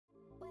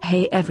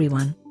Hey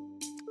everyone!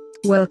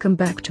 Welcome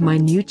back to my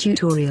new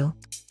tutorial.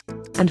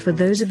 And for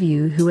those of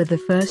you who are the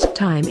first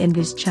time in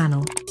this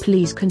channel,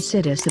 please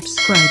consider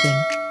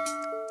subscribing.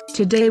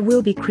 Today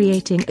we'll be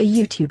creating a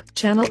YouTube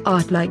channel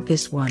art like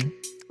this one.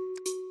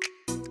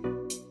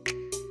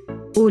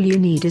 All you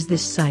need is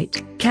this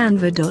site,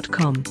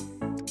 canva.com.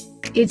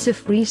 It's a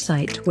free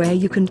site where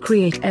you can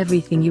create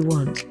everything you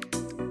want.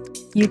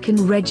 You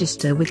can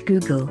register with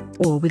Google,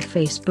 or with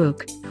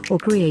Facebook, or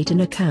create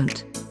an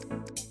account.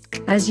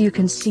 As you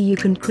can see, you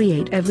can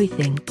create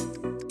everything.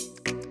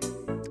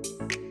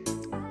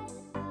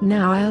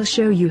 Now I'll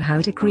show you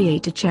how to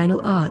create a channel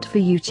art for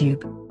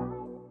YouTube.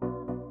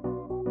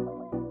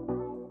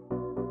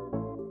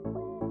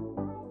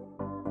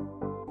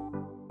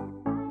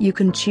 You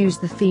can choose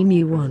the theme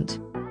you want,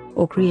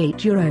 or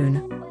create your own.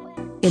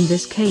 In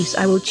this case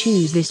I will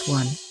choose this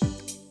one.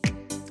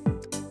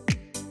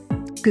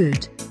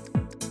 Good.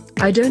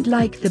 I don't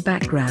like the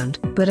background,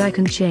 but I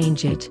can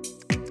change it.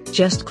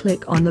 Just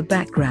click on the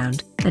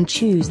background, and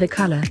choose the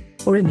color,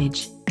 or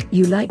image,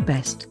 you like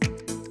best.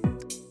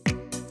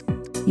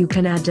 You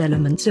can add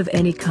elements of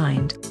any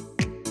kind.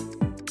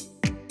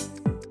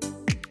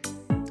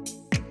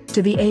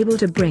 To be able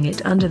to bring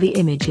it under the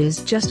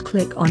images, just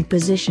click on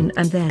position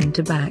and then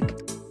to back.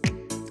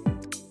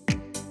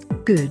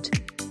 Good.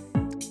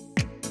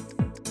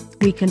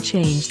 We can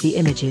change the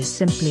images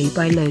simply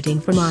by loading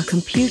from our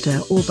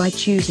computer or by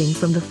choosing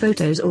from the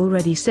photos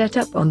already set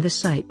up on the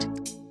site.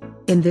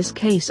 In this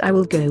case I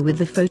will go with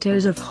the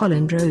photos of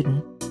Holland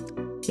Roden.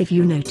 If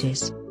you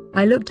notice,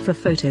 I looked for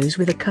photos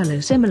with a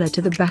color similar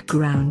to the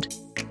background.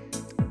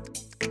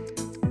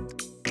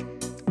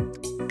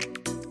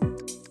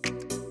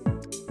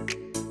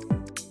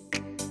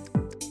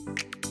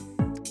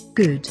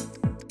 Good.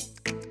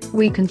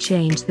 We can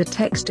change the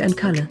text and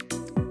color.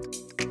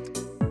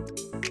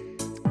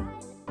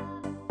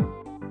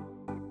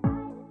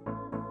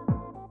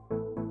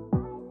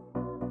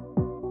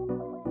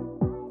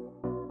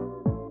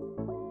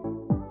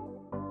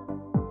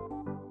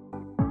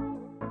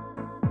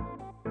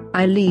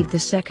 I leave the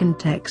second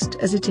text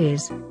as it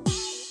is.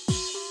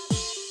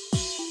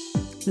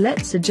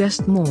 Let's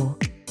adjust more.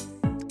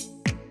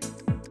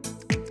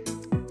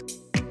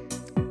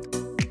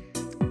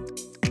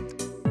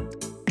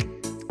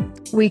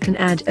 We can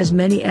add as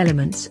many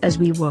elements as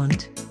we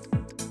want.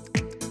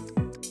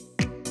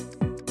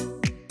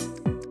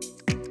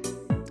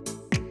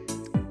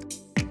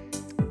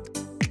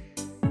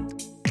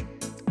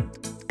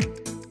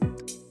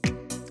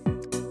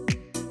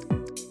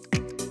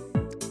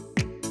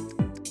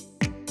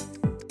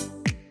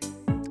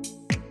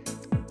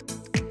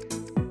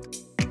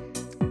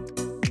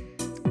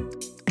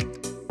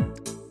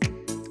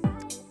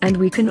 And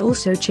we can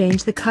also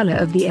change the color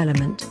of the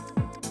element.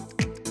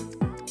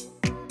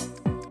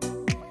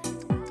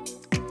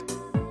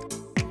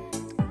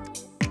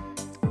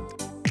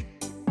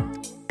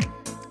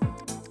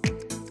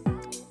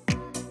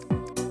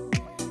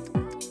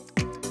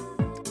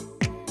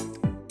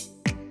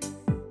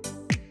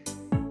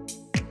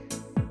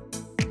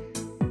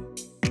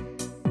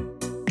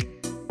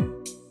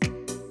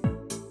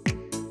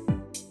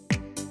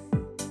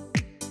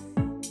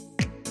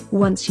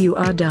 Once you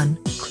are done,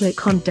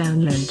 click on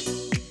download.